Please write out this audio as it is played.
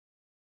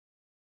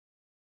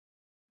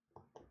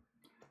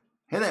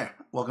Hey there,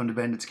 welcome to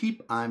Bandit's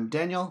Keep. I'm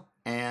Daniel,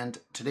 and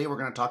today we're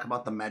going to talk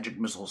about the Magic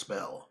Missile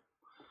spell.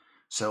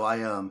 So I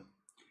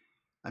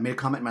made a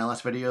comment in my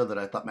last video that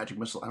I thought Magic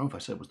Missile, I don't know if I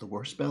said it was the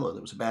worst spell or that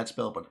it was a bad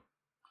spell, but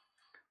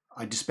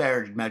I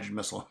disparaged Magic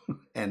Missile,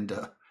 and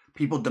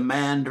people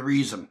demand a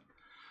reason.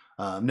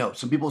 No,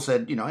 some people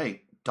said,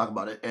 hey, talk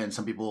about it, and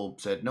some people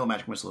said, no,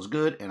 Magic Missile is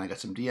good, and I got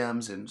some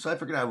DMs, and so I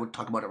figured I would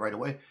talk about it right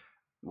away. It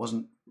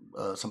wasn't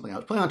something I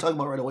was planning on talking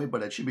about right away,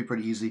 but it should be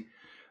pretty easy.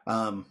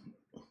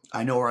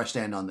 I know where I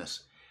stand on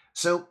this.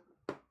 So,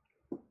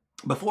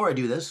 before I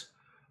do this,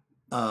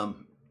 I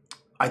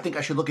think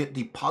I should look at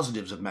the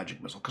positives of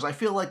Magic Missile. Because I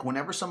feel like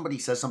whenever somebody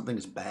says something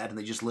is bad and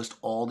they just list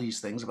all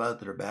these things about it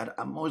that are bad,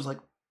 I'm always like,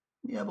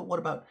 yeah, but what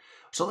about...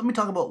 So let me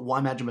talk about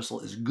why Magic Missile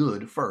is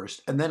good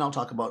first, and then I'll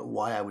talk about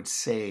why I would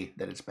say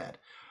that it's bad.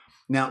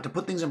 Now, to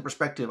put things in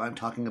perspective, I'm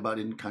talking about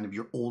in kind of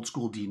your old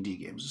school D&D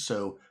games.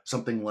 So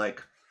something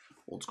like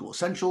Old School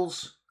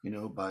Essentials,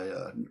 by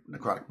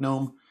Necrotic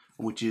Gnome,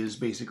 which is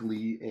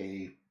basically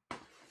a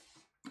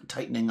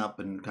tightening up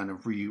and kind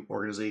of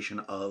reorganization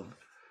of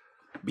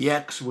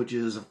BX, which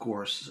is, of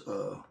course,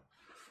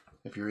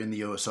 if you're in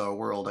the OSR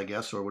world, I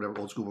guess, or whatever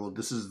old school world,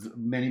 this is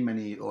many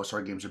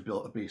OSR games are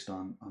built based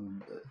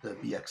on the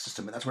BX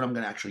system, and that's what I'm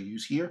going to actually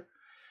use here.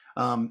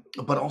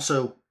 But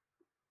also,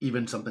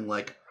 even something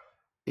like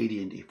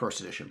AD&D,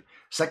 first edition.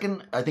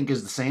 Second, I think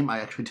is the same.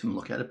 I actually didn't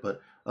look at it,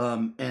 but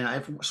and I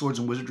have Swords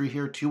and Wizardry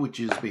here too, which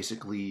is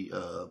basically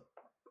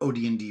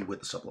OD&D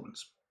with the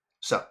supplements.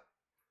 So,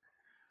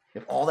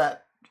 if all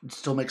that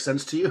still makes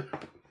sense to you,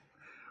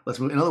 let's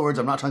move. In other words,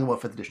 I'm not talking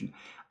about 5th edition.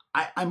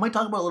 I might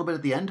talk about a little bit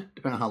at the end,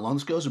 depending on how long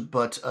this goes,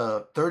 but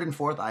 3rd and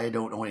 4th, I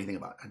don't know anything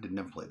about. I did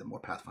never play them, or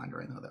Pathfinder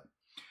or anything like that.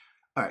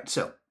 All right,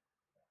 so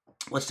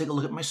let's take a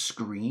look at my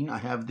screen. I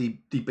have the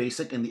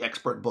basic and the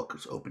expert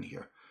books open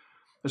here.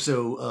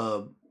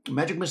 So,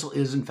 Magic Missile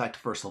is, in fact, a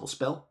first level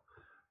spell.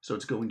 So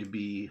it's going to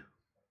be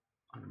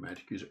under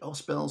Magic User Elf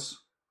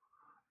spells.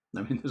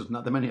 I mean, there's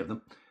not that many of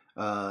them.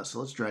 So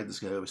let's drag this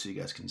guy over so you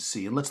guys can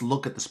see. And let's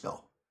look at the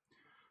spell.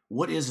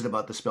 What is it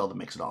about the spell that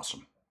makes it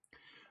awesome?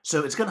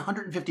 So it's got a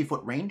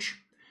 150-foot range,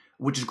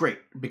 which is great.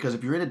 Because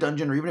if you're in a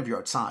dungeon or even if you're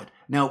outside.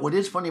 Now, what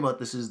is funny about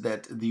this is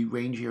that the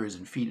range here is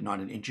in feet and not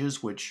in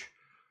inches, which,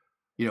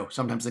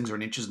 sometimes things are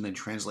in inches and then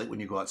translate when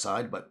you go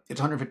outside. But it's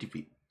 150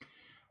 feet.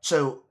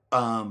 So,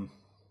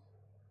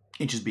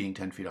 inches being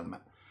 10 feet on the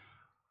map.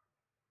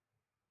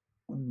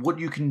 What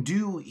you can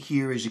do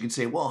here is you can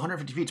say, well,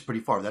 150 feet is pretty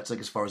far. That's like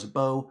as far as a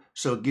bow.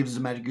 So it gives the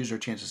magic user a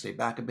chance to stay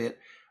back a bit.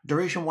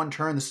 Duration 1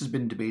 turn. This has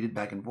been debated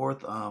back and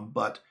forth.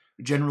 But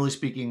generally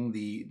speaking,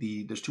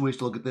 there's 2 ways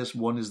to look at this.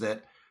 One is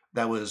that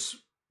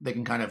they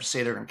can kind of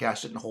say they're going to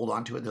cast it and hold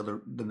on to it.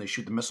 Then they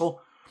shoot the missile.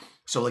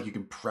 So like you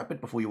can prep it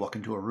before you walk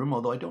into a room.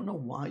 Although I don't know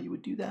why you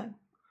would do that.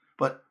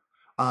 But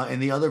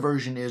and the other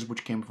version is,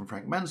 which came from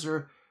Frank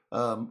Menzer,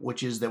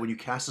 which is that when you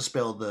cast a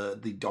spell,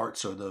 the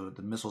darts or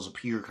the missiles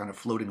appear kind of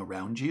floating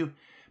around you,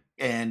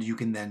 and you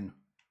can then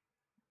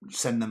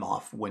send them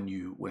off when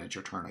it's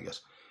your turn, I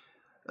guess.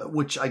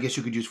 Which I guess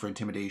you could use for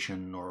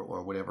intimidation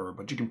or whatever,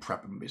 but you can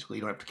prep them basically.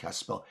 You don't have to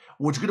cast a spell.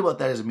 What's good about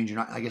that is it means you're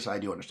not, I guess I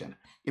do understand.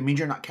 It means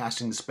you're not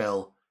casting the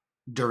spell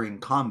during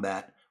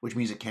combat, which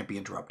means it can't be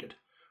interrupted.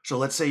 So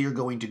let's say you're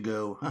going to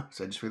go,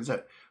 so I just figured this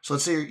out. So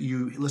let's say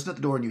you listen at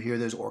the door and you hear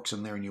there's orcs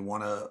in there and you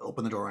want to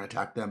open the door and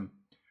attack them.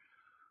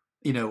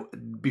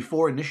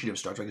 Before initiative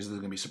starts, right, because there's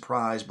going to be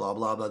surprise, blah,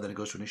 blah, blah, then it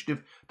goes to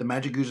initiative. The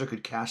magic user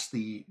could cast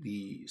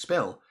the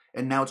spell,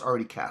 and now it's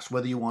already cast.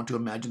 Whether you want to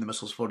imagine the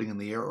missile's floating in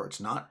the air or it's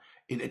not,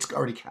 it's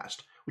already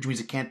cast, which means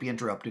it can't be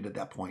interrupted at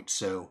that point.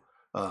 So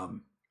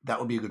that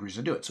would be a good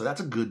reason to do it. So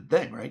that's a good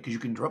thing, right? Because you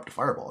can interrupt a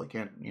fireball. You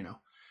can't,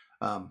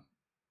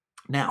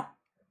 Now,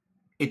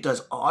 it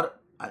does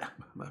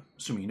I'm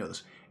assuming you know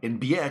this. In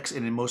BX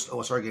and in most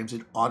OSR games,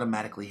 it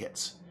automatically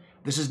hits.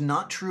 This is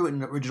not true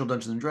in original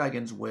Dungeons &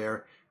 Dragons,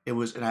 where it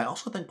was, and I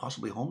also think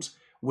possibly Holmes,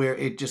 where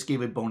it just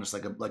gave a bonus,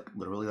 like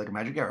literally like a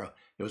magic arrow.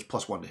 It was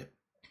 +1 to hit.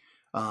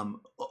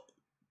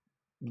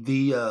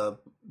 The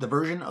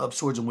version of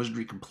Swords and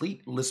Wizardry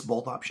Complete lists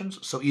both options.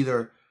 So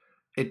either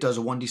it does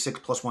a 1d6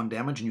 +1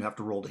 damage and you have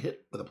to roll to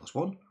hit with a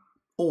 +1,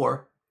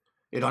 or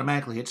it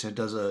automatically hits and it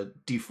does a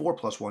d4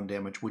 +1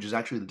 damage, which is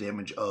actually the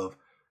damage of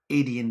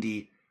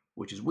AD&D,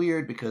 which is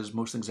weird because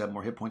most things have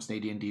more hit points than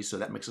AD&D, so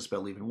that makes the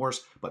spell even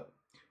worse. But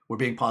we're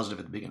being positive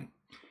at the beginning.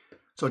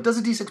 So it does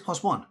a d6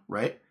 +1,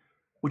 right?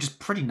 Which is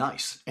pretty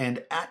nice.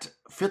 And at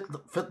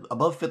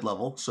above 5th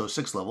level, so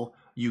 6th level,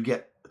 you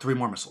get 3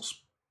 more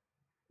missiles.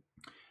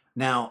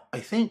 Now,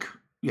 I think,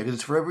 because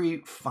it's for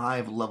every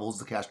 5 levels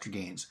the caster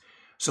gains.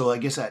 So I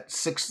guess at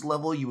 6th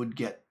level, you would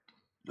get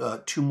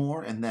 2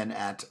 more, and then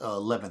at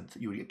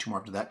 11th, you would get 2 more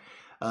after that.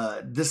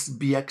 This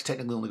BX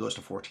technically only goes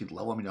to 14th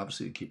level. I mean,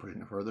 obviously, you keep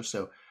pushing it further.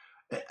 So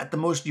at the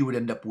most, you would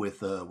end up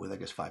with I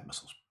guess, 5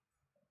 missiles.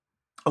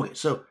 Okay,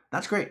 so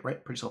that's great,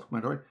 right? Pretty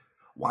self-explanatory.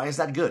 Why is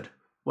that good?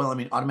 Well, I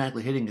mean,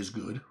 automatically hitting is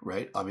good,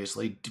 right?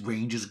 Obviously,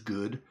 range is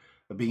good.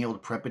 Being able to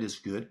prep it is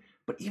good.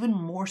 But even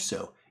more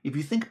so, if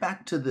you think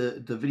back to the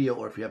video,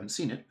 or if you haven't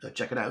seen it,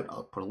 check it out.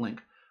 I'll put a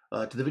link.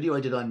 to the video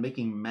I did on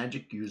making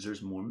magic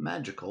users more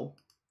magical,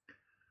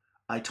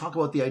 I talk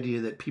about the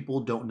idea that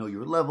people don't know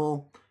your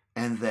level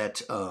and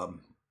that,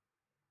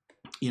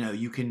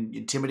 you can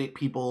intimidate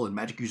people and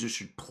magic users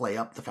should play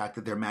up the fact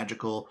that they're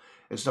magical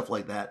and stuff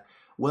like that.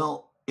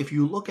 Well, if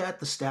you look at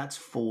the stats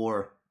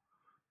for,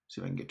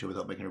 see if I can get to it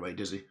without making everybody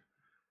dizzy,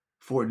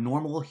 for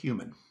normal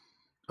human,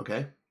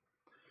 okay?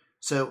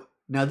 So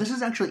now this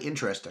is actually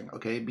interesting,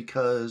 okay,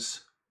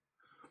 because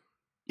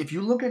if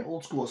you look at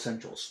old school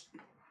essentials,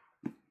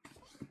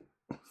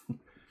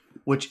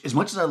 which as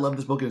much as I love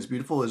this book and it's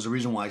beautiful, is the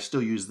reason why I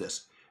still use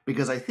this,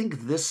 because I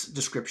think this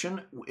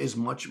description is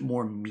much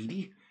more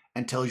meaty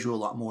and tells you a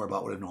lot more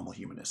about what a normal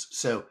human is.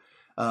 So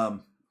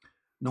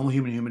normal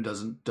human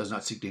does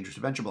not seek dangerous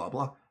adventure, blah,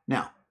 blah.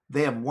 Now,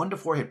 they have 1 to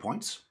 4 hit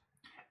points,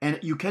 and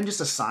you can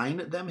just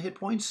assign them hit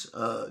points,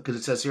 because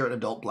it says here an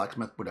adult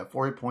blacksmith would have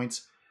 4 hit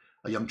points,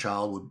 a young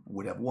child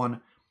would have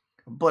 1.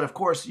 But of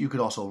course, you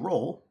could also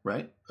roll,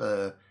 right?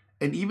 And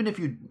even if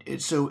you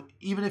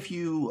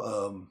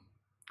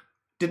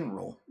didn't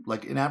roll,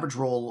 like an average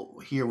roll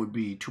here would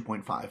be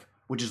 2.5,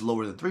 which is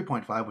lower than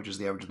 3.5, which is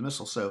the average of the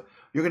missile. So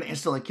you're going to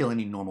instantly kill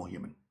any normal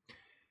human.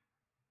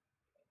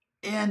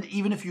 And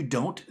even if you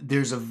don't,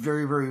 there's a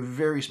very, very,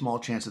 very small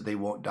chance that they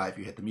won't die if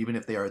you hit them, even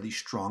if they are the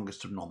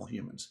strongest of normal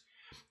humans.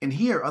 And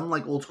here,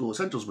 unlike Old School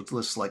Essentials, which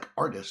lists like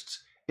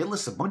artists, it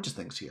lists a bunch of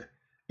things here.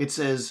 It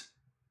says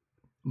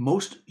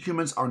most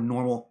humans are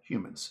normal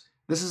humans.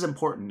 This is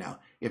important now.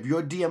 If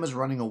your DM is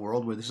running a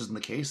world where this isn't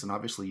the case, then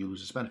obviously you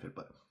lose this benefit.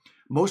 But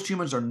most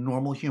humans are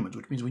normal humans,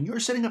 which means when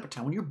you're setting up a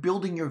town, when you're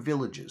building your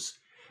villages,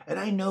 and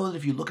I know that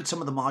if you look at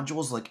some of the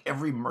modules, like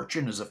every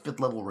merchant is a 5th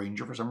level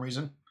ranger for some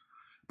reason,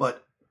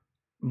 but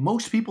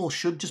most people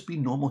should just be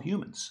normal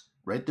humans,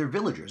 right? They're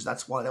villagers.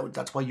 That's why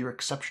you're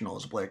exceptional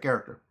as a player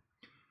character.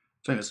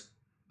 So anyways,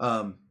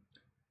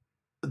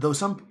 though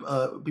some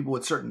people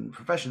with certain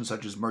professions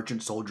such as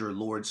merchant, soldier,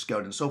 lord,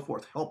 scout, and so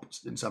forth help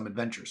in some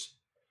adventures.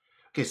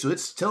 Okay, so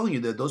it's telling you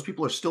that those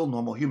people are still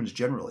normal humans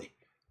generally.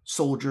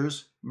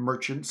 Soldiers,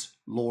 merchants,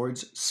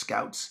 lords,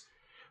 scouts.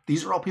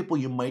 These are all people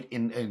you might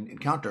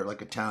encounter,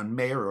 like a town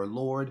mayor or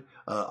lord,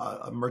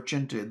 a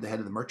merchant, the head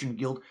of the merchant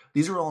guild.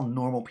 These are all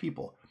normal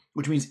people,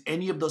 which means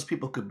any of those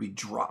people could be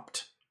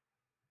dropped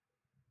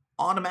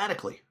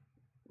automatically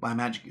by a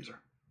magic user.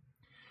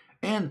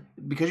 And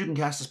because you can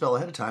cast a spell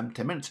ahead of time,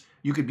 10 minutes,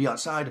 you could be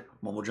outside,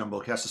 mumbo jumbo,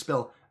 cast a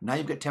spell. Now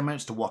you've got 10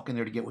 minutes to walk in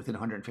there to get within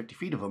 150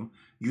 feet of them.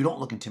 You don't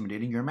look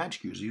intimidating. You're a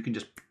magic user. You can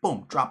just,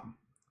 boom, drop them,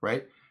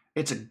 right?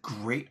 It's a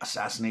great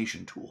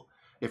assassination tool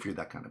if you're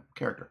that kind of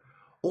character.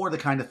 Or the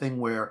kind of thing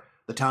where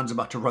the town's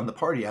about to run the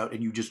party out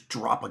and you just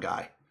drop a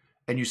guy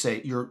and you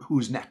say,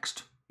 who's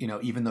next?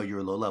 Even though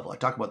you're low level. I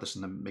talk about this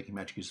in the Making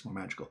Magic Users More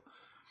Magical.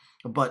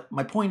 But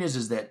my point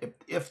is that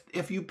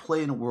if you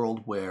play in a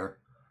world where,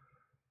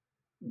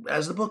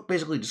 as the book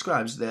basically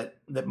describes, that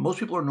most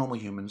people are normal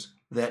humans,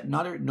 that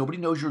nobody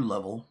knows your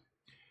level,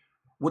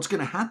 what's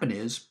going to happen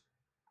is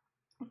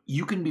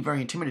you can be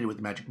very intimidating with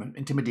the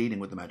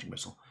magic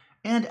missile.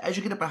 And as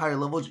you get up at higher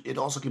levels, it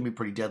also can be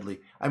pretty deadly.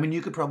 I mean,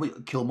 you could probably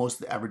kill most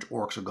of the average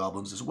orcs or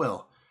goblins as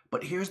well.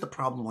 But here's the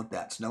problem with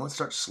that. So now let's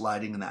start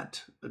sliding in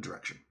that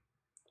direction.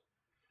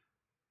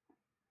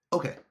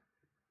 Okay.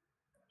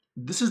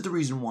 This is the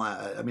reason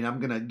why, I'm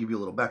going to give you a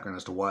little background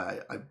as to why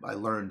I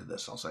learned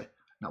this, I'll say.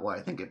 Not why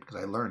I think it, because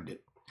I learned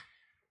it.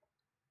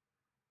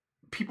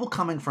 People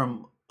coming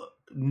from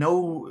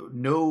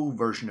no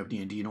version of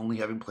D&D and only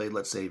having played,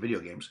 let's say, video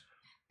games,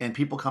 and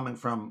people coming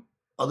from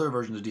other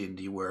versions of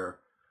D&D where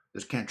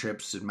there's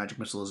cantrips and magic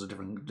missile is a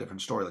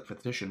different story, like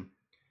 5th edition,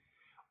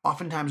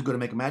 oftentimes go to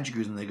make a magic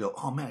user and they go,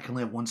 oh man, I can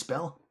only have 1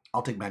 spell?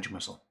 I'll take magic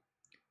missile.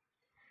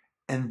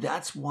 And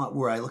that's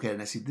where I look at it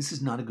and I see this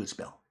is not a good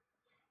spell.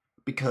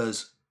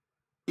 Because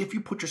if you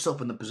put yourself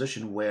in the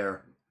position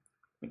where,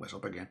 make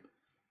myself again,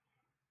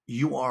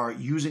 you're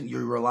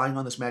relying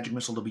on this magic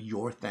missile to be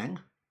your thing,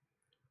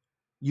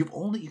 you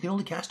can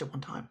only cast it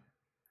 1 time.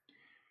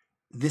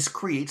 This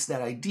creates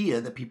that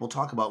idea that people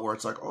talk about where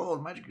it's like, oh,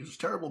 the magic user is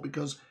terrible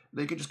because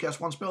they can just cast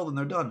 1 spell, then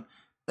they're done.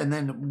 And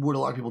then what a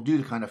lot of people do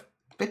to kind of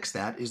fix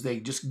that is they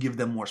just give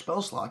them more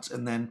spell slots,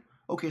 and then,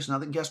 okay, so now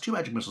they can cast 2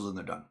 magic missiles and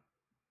they're done.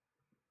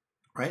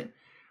 Right?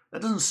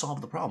 That doesn't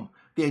solve the problem.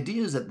 The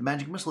idea is that the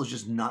magic missile is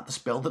just not the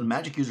spell that a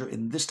magic user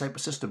in this type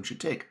of system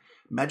should take.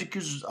 Magic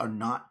users are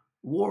not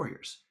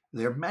warriors.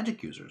 They're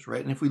magic users,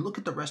 right? And if we look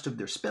at the rest of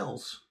their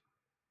spells,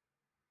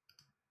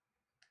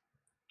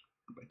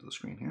 go back to the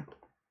screen here,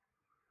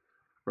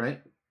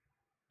 right?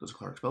 Those are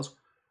Clark spells.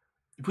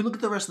 If we look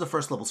at the rest of the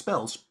 1st level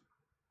spells,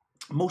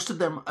 most of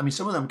them,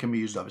 some of them can be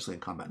used obviously in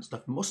combat and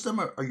stuff. Most of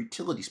them are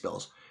utility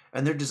spells,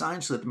 and they're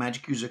designed so that the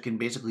magic user can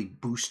basically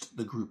boost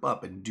the group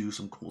up and do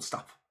some cool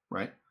stuff,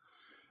 right?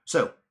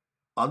 So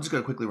I'm just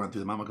going to quickly run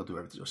through them. I'm not going to go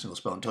through every single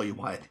spell and tell you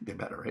why I think they're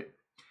better, right?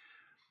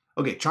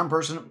 Okay, Charm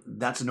Person,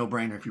 that's a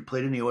no-brainer. If you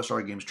played any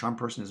OSR games, Charm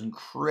Person is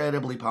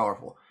incredibly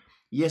powerful.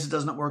 Yes, it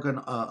does not work on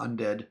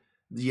undead.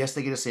 Yes,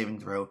 they get a saving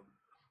throw.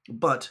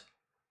 But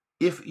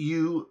if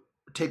you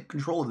take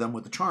control of them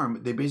with the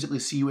charm, they basically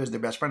see you as their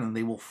best friend and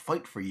they will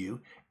fight for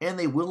you and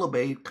they will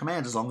obey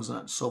commands as long as it's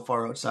not so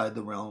far outside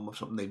the realm of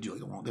something they do.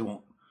 They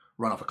won't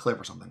run off a cliff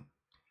or something.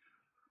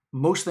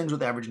 Most things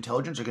with average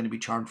intelligence are going to be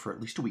charmed for at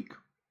least a week.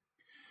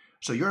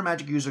 So you're a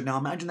magic user. Now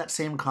imagine that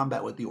same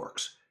combat with the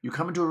orcs. You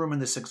come into a room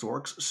and there's 6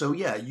 orcs. So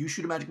yeah, you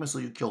shoot a magic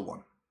missile, you kill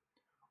one.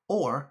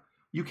 Or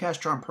you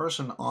cast Charm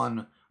Person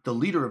on the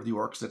leader of the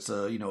orcs that's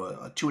a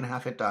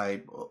 2.5 hit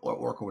die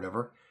orc or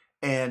whatever.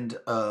 And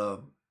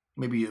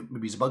maybe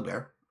he's a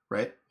bugbear,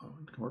 right?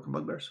 Can work on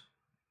bugbears?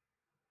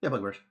 Yeah,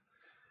 bugbears.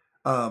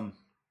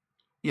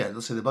 Yeah,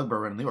 let's say the bugbear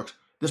running the orcs.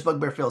 This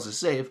bugbear fails his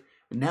save.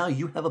 Now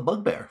you have a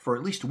bugbear for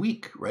at least a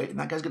week, right? And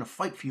that guy's going to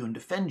fight for you and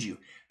defend you.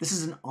 This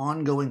is an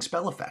ongoing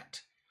spell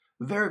effect.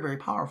 Very, very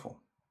powerful.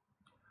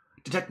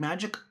 Detect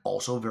magic,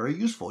 also very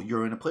useful.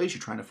 You're in a place,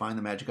 you're trying to find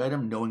the magic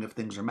item. Knowing if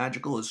things are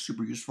magical is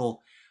super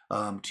useful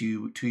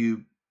to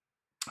you.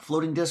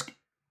 Floating disc,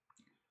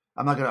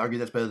 I'm not going to argue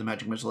that's better than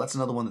magic missile. That's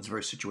another one that's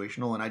very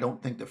situational, and I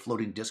don't think that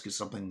floating disc is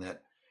something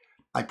that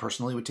I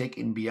personally would take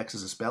in BX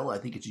as a spell. I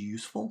think it's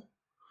useful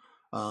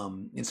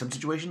in some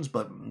situations,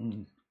 but...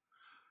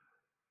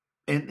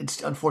 And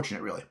it's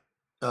unfortunate, really.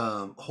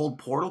 Hold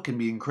Portal can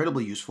be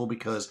incredibly useful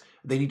because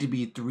they need to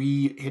be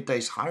 3 hit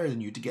dice higher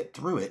than you to get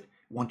through it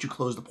once you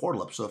close the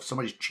portal up. So if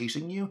somebody's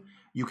chasing you,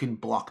 you can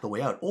block the way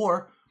out.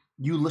 Or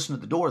you listen at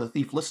the door, the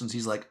thief listens,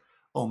 he's like,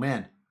 oh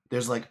man,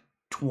 there's like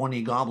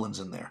 20 goblins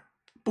in there.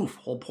 Boof,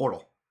 hold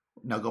Portal.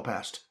 Now go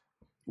past.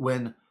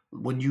 When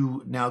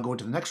you now go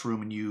into the next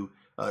room and you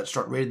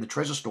start raiding the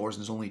treasure stores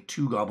and there's only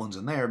 2 goblins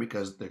in there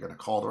because they're going to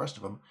call the rest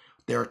of them,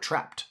 they're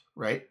trapped,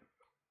 right?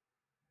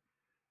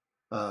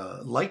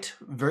 Light,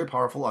 very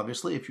powerful,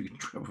 obviously. If you're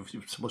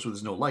supposed to,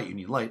 there's no light, you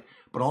need light.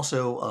 But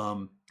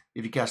also,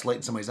 if you cast light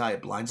in somebody's eye,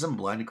 it blinds them. A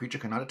blinded creature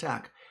cannot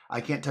attack. I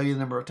can't tell you the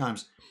number of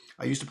times.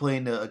 I used to play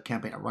in a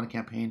campaign, run a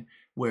campaign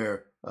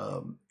where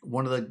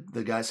one of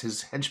the guys,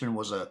 his henchman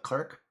was a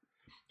cleric,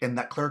 and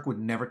that cleric would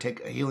never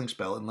take a healing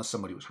spell unless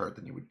somebody was hurt.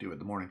 Then he would do it in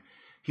the morning.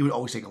 He would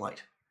always take a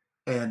light,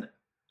 and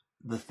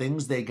the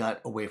things they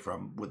got away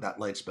from with that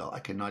light spell, I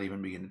cannot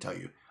even begin to tell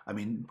you. I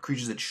mean,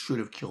 creatures that should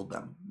have killed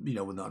them,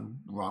 with the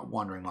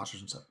wandering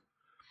monsters and stuff.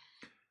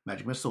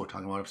 Magic Missile, we're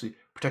talking about, obviously.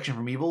 Protection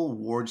from evil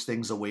wards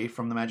things away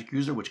from the magic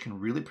user, which can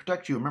really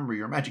protect you. Remember,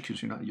 you're a magic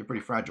user, you're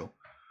pretty fragile.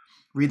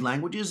 Read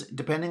languages,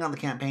 depending on the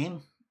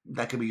campaign,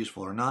 that could be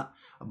useful or not.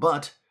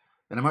 But,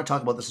 and I'm going to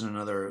talk about this in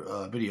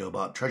another video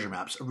about treasure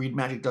maps. Read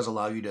magic does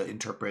allow you to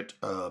interpret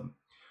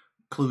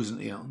clues, and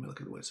let me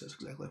look at what it says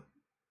exactly.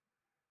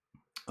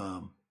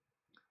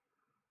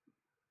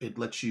 It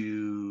lets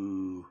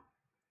you...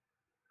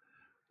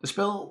 The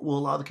spell will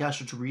allow the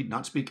caster to read,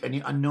 not speak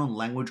any unknown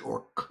language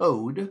or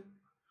code,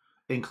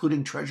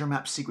 including treasure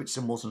maps, secret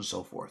symbols, and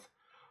so forth.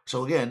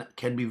 So again,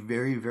 can be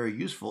very, very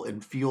useful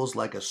and feels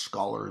like a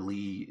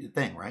scholarly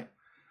thing, right?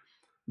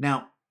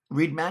 Now,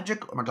 read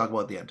magic, I'm going to talk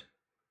about at the end.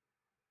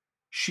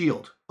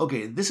 Shield.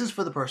 Okay, this is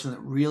for the person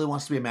that really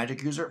wants to be a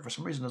magic user, for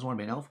some reason doesn't want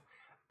to be an elf,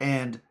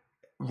 and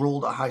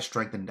rolled a high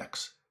strength in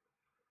dex.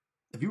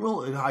 If you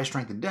roll a high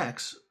strength in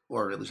dex,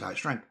 or at least high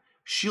strength,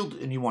 shield,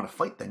 and you want to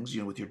fight things,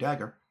 with your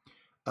dagger,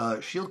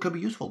 shield could be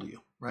useful to you,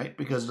 right?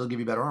 Because it'll give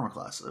you better armor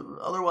class.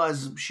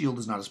 Otherwise, shield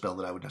is not a spell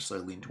that I would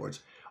necessarily lean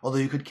towards. Although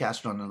you could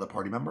cast it on another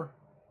party member.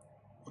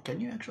 Well, can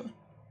you actually?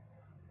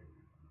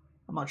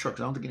 I'm not sure,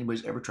 because I don't think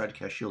anybody's ever tried to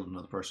cast shield on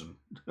another person.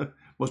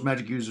 Most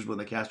magic users, when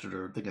they cast it,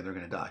 are thinking they're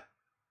going to die.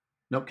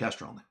 Nope,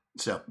 caster only.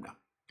 So, no.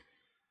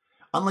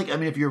 Unlike,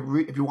 if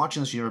you're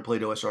watching this and you ever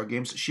played OSR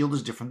games, shield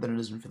is different than it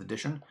is in 5th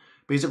edition.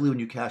 Basically, when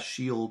you cast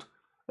shield,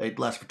 it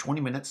lasts for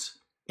 20 minutes,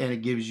 and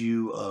it gives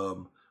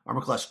you...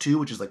 Armor class 2,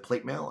 which is like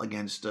plate mail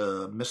against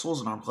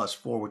missiles, and armor class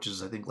 4, which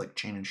is, I think, like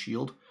chain and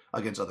shield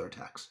against other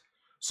attacks.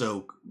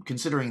 So,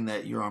 considering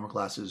that your armor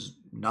class is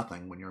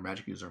nothing when you're a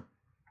magic user,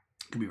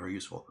 it can be very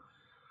useful.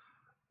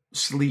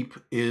 Sleep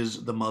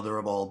is the mother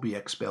of all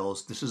BX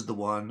spells. This is the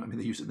one,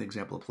 they use it in the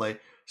example of play.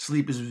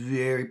 Sleep is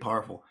very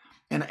powerful.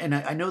 And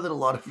I know that a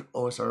lot of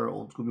OSR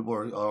old school people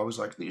are always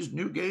like, these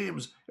new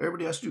games,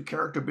 everybody has to do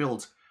character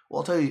builds. Well,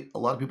 I'll tell you, a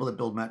lot of people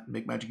that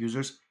make magic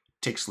users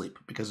take sleep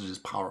because it is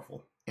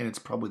powerful. And it's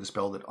probably the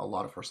spell that a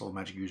lot of first level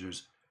magic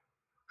users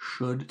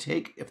should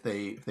take if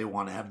they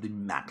want to have the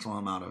maximum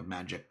amount of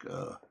magic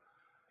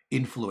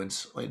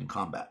influence in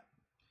combat.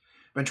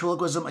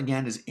 Ventriloquism,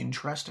 again, is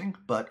interesting,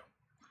 but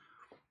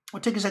I'll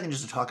take a second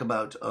just to talk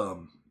about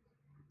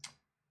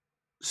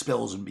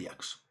spells in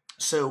BX.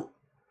 So,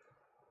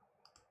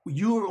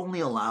 you are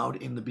only allowed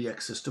in the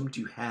BX system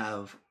to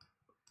have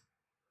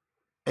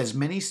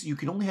you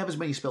can only have as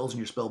many spells in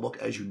your spell book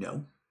as you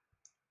know,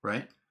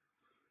 right?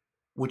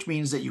 Which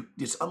means that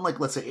it's unlike,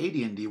 let's say,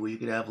 AD&D, where you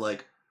could have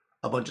like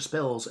a bunch of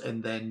spells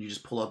and then you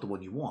just pull out the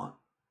one you want.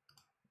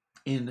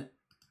 In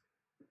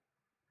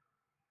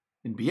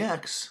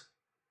BX,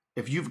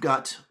 if you've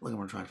got, I'm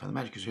going to try to find the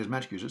magic users. Here's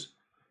magic users.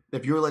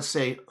 If you're, let's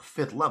say,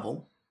 5th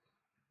level,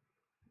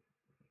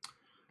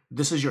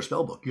 this is your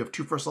spell book. You have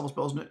 2 first level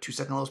spells in it, 2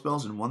 second level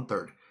spells, and 1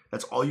 third.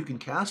 That's all you can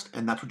cast,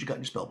 and that's what you got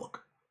in your spell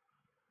book.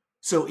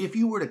 So if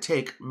you were to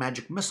take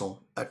Magic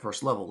Missile at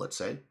first level, let's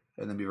say,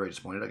 and then be very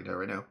disappointed, I can tell you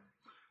right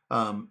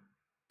now,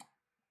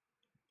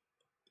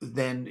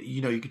 then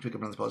you can pick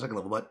up another spell at second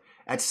level. But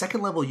at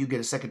second level, you get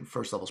a second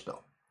first level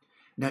spell.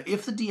 Now,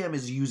 if the DM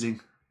is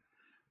using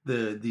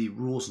the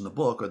rules in the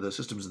book or the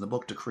systems in the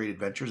book to create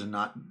adventures and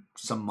not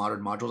some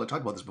modern modules, I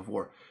talked about this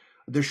before,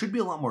 there should be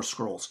a lot more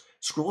scrolls.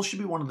 Scrolls should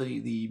be one of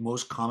the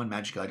most common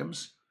magic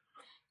items.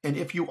 And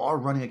if you are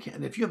running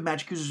if you have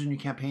magic users in your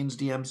campaigns,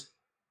 DMs,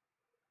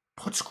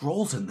 put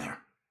scrolls in there.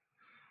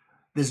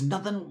 There's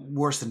nothing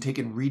worse than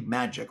taking read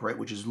magic, right,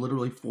 which is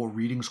literally for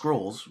reading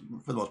scrolls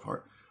for the most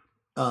part,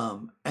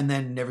 and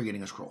then never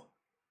getting a scroll.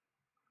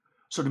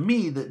 So to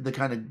me, the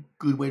kind of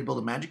good way to build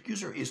a magic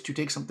user is to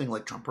take something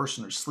like Charm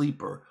Person or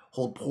Sleep or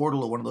Hold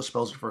Portal or one of those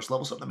spells at first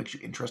level, something that makes you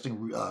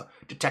interesting,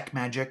 Detect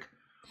Magic.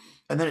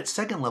 And then at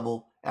second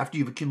level, after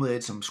you've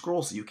accumulated some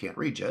scrolls that you can't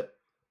read yet,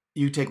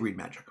 you take Read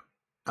Magic.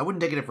 I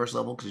wouldn't take it at first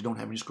level because you don't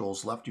have any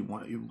scrolls left. You don't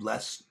have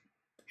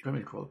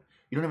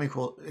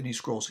any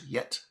scrolls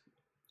yet.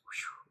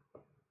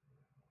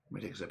 Let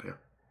me take a sip here.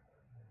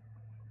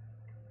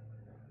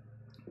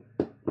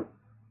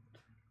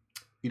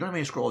 You don't have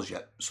any scrolls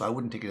yet, so I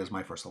wouldn't take it as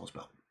my first level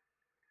spell.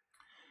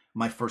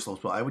 My first level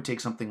spell, I would take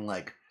something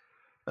like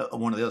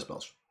one of the other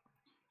spells,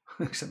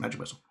 except Magic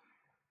Missile.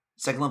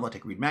 Second level, I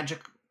take Read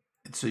Magic,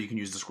 so you can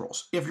use the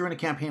scrolls. If you're in a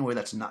campaign where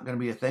that's not going to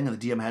be a thing, and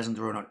the DM hasn't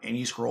thrown out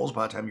any scrolls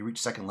by the time you reach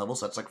second level,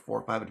 so that's like 4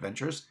 or 5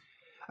 adventures.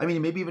 I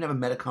mean, maybe even have a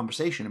meta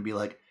conversation and be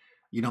like,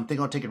 I'm thinking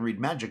about taking Read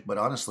Magic, but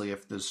honestly,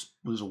 if there's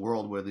a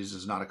world where this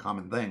is not a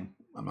common thing,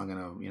 I'm not going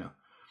to,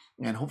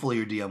 and hopefully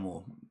your DM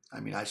will,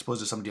 I suppose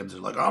there's some DMs that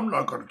are like, I'm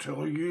not going to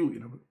tell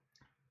you,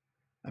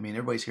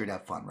 everybody's here to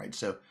have fun, right?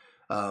 So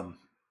I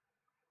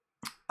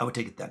would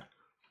take it then.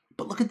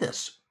 But look at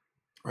this,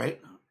 right?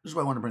 This is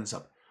why I want to bring this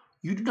up.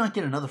 You do not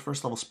get another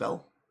first level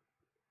spell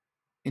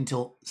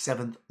until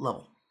 7th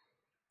level.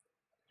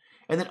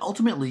 And then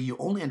ultimately, you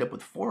only end up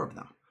with 4 of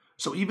them.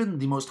 So even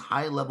the most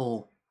high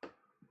level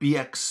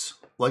BX,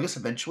 well, I guess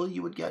eventually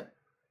you would get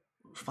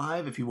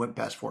 5 if you went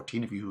past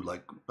 14, if you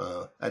had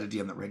a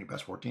DM that ran you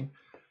past 14.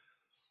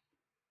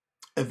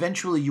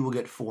 Eventually you will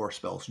get 4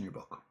 spells in your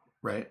book,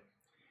 right?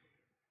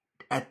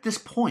 At this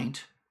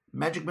point,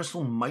 Magic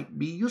Missile might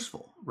be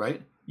useful,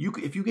 right?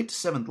 If you get to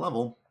 7th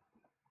level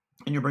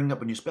and you're bringing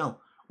up a new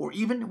spell, or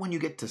even when you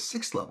get to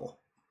 6th level,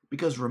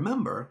 because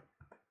remember,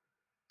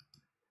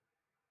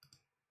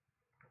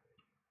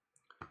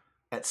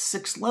 at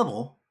 6th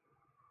level,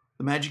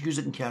 the magic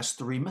user can cast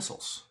 3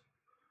 missiles,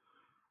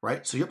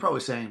 right? So you're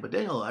probably saying, but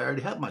Daniel, I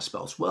already have my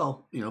spells.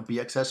 Well,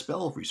 BX has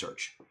spell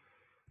research.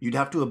 You'd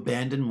have to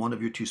abandon one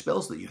of your 2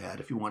 spells that you had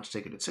if you want to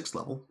take it at 6th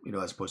level,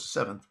 as opposed to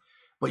 7th.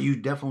 But you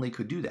definitely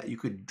could do that. You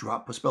could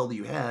drop a spell that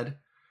you had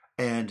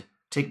and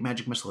take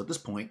Magic Missile at this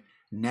point.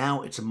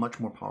 Now it's a much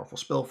more powerful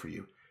spell for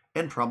you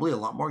and probably a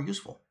lot more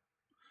useful.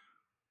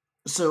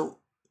 So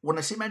when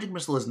I say Magic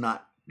Missile is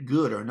not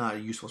good or not a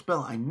useful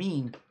spell, I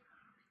mean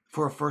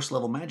for a first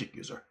level magic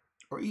user,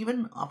 or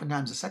even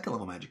oftentimes a second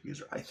level magic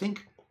user. I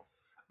think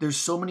there's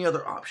so many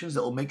other options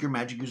that will make your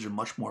magic user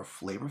much more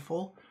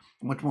flavorful,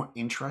 much more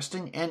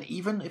interesting, and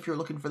even if you're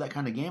looking for that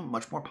kind of game,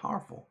 much more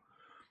powerful.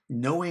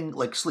 Knowing,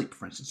 like Sleep,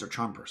 for instance, or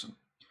Charm Person,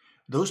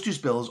 those 2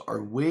 spells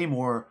are way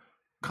more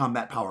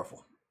combat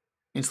powerful.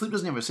 And Sleep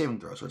doesn't have a saving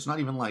throw, so it's not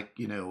even like,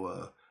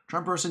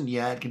 Charm Person,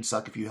 yeah, it can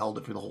suck if you held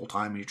it for the whole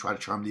time and you try to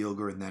charm the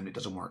ogre and then it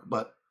doesn't work,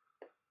 but,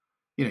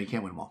 you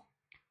can't win them all.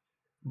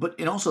 But,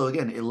 and also,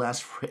 again, it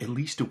lasts for at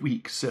least a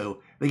week,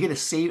 so they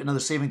get another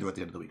saving throw at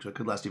the end of the week, so it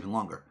could last even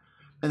longer.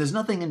 And there's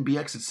nothing in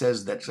BX that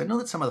says that, because I know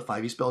that some of the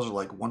 5e spells are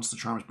like, once the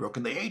charm is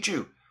broken, they hate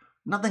you.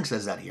 Nothing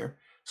says that here.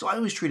 So I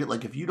always treat it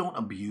like if you don't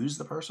abuse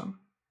the person,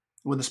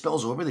 when the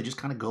spell's over, they just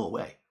kind of go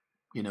away.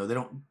 They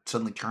don't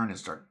suddenly turn and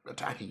start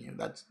attacking you.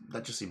 That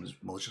just seems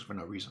malicious for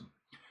no reason.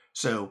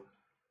 So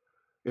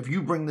if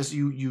you bring this,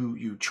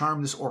 you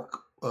charm this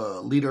orc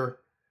leader,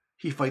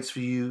 he fights for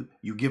you,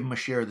 you give him a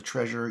share of the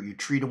treasure, you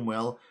treat him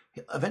well,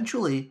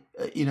 eventually,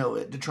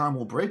 the charm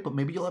will break, but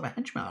maybe you'll have a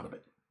henchman out of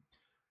it.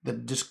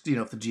 That just,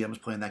 if the GM is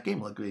playing that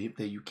game, like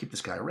you keep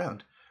this guy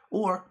around.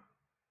 Or,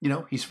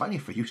 he's fighting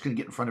for you, he's going to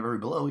get in front of every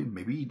blow,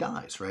 maybe he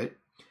dies, right?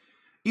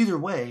 Either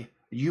way,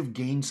 you've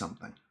gained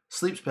something.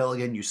 Sleep spell,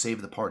 again, you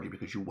save the party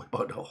because you wipe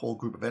out a whole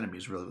group of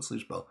enemies, really, with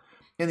sleep spell.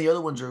 And the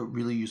other ones are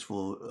really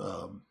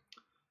useful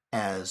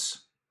as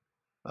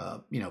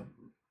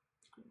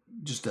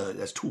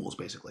as tools,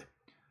 basically.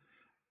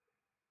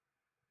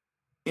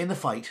 In the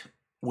fight,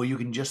 where you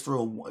can just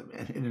throw,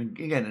 and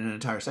again, in an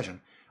entire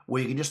session,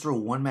 where you can just throw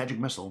 1 magic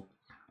missile,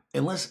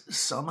 unless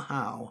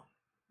somehow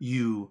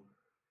you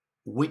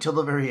wait till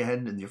the very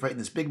end and you're fighting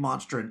this big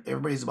monster and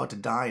everybody's about to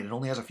die and it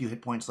only has a few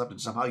hit points left and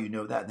somehow you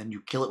know that and then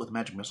you kill it with a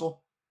magic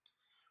missile.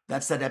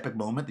 That's that epic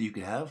moment that you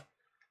could have,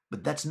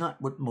 but that's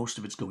not what most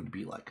of it's going to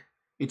be like.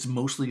 It's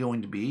mostly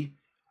going to be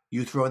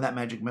you throw that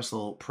magic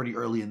missile pretty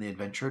early in the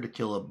adventure to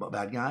kill a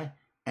bad guy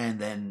and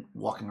then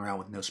walking around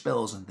with no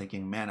spells and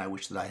thinking, man, I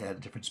wish that I had a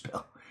different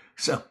spell.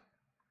 So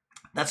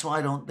That's why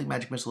I don't think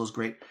Magic Missile is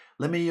great.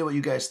 Let me know what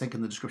you guys think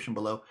in the description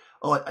below.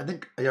 Oh, I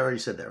think I already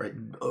said that, right?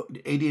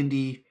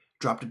 AD&D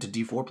dropped it to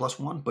D4 plus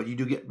 1, but you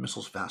do get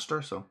missiles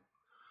faster. So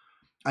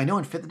I know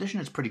in 5th edition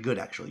it's pretty good,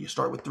 actually. You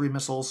start with 3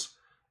 missiles,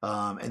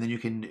 and then you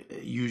can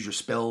use your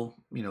spell,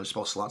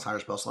 spell slots, higher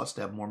spell slots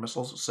to have more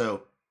missiles.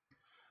 So,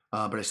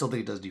 but I still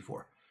think it does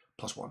D4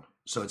 plus 1.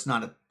 So it's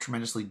not a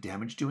tremendously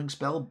damage-doing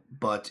spell,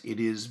 but it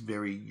is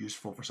very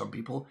useful for some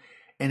people.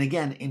 And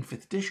again, in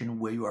 5th edition,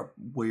 where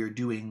you're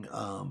doing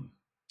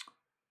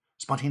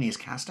spontaneous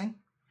casting,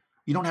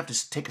 you don't have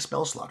to take a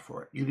spell slot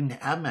for it. You can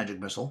have Magic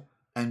Missile,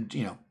 and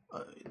you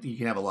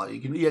can have a lot.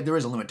 There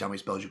is a limit to how many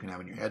spells you can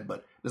have in your head,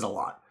 but there's a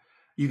lot.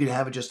 You could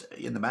have it just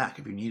in the back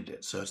if you needed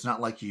it. So it's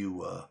not like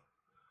you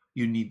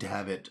need to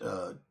have it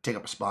take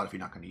up a spot if you're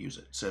not going to use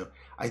it. So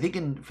I think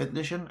in 5th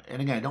edition,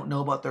 and again, I don't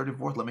know about 3rd and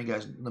 4th.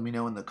 Let me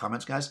know in the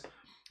comments, guys.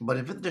 But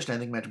in 5th edition, I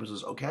think Magic Missile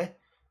is okay.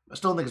 I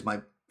still don't think it's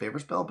my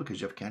favorite spell because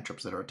you have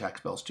cantrips that are attack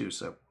spells too.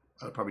 So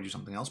I would probably do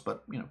something else.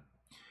 But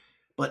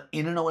but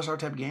in an OSR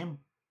type game,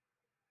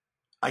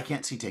 I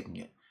can't see taking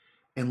it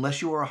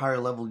unless you are a higher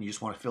level and you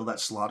just want to fill that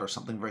slot or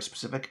something very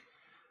specific.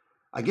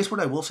 I guess what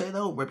I will say,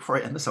 though, right before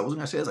I end this, I wasn't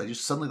going to say this, I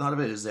just suddenly thought of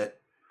it, is that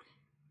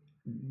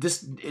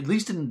this, at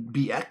least in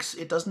BX,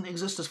 it doesn't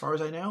exist as far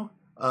as I know.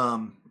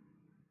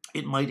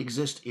 It might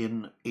exist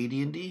in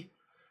AD&D,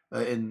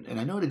 and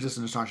I know it exists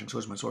in Astonishing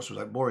Swordsman and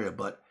Sorcerer's Arborea,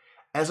 but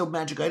as a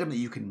magic item that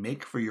you can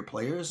make for your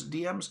players,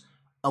 DMs,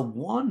 a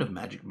Wand of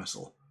Magic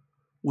Missile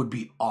would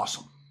be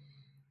awesome.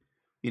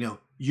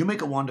 You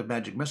make a Wand of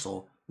Magic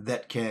Missile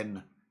that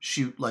can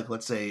shoot, like,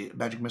 let's say,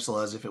 Magic Missile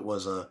as if it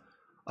was a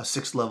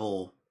 6th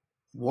level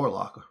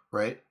warlock,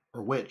 right?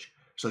 Or witch.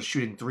 So it's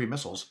shooting 3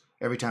 missiles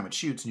every time it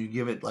shoots, and you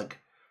give it like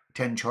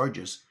 10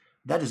 charges.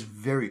 That is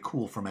very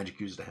cool for magic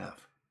users to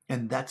have.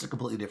 And that's a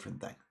completely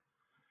different thing.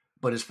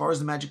 But as far as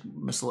the Magic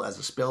Missile as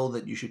a spell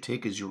that you should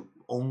take as your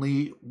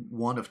only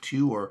one of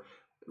 2 or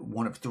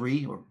one of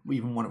 3 or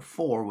even one of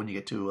 4 when you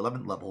get to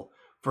 11th level,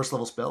 1st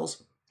level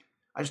spells,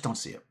 I just don't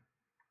see it.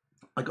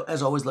 Like,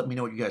 as always, let me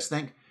know what you guys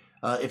think.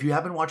 If you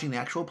have been watching the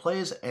actual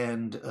plays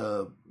and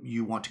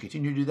you want to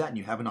continue to do that and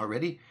you haven't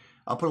already,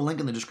 I'll put a link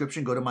in the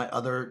description. Go to my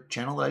other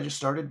channel that I just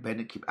started,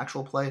 Bandit Keep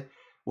Actual Play,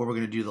 where we're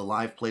going to do the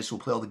live play, so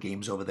we'll play all the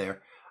games over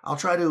there. I'll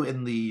try to,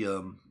 in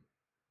the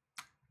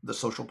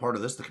social part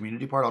of this, the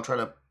community part, I'll try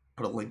to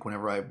put a link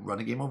whenever I run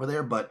a game over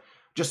there, but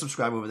just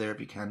subscribe over there if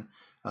you can.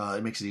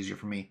 It makes it easier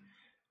for me.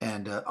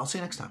 And I'll see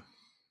you next time.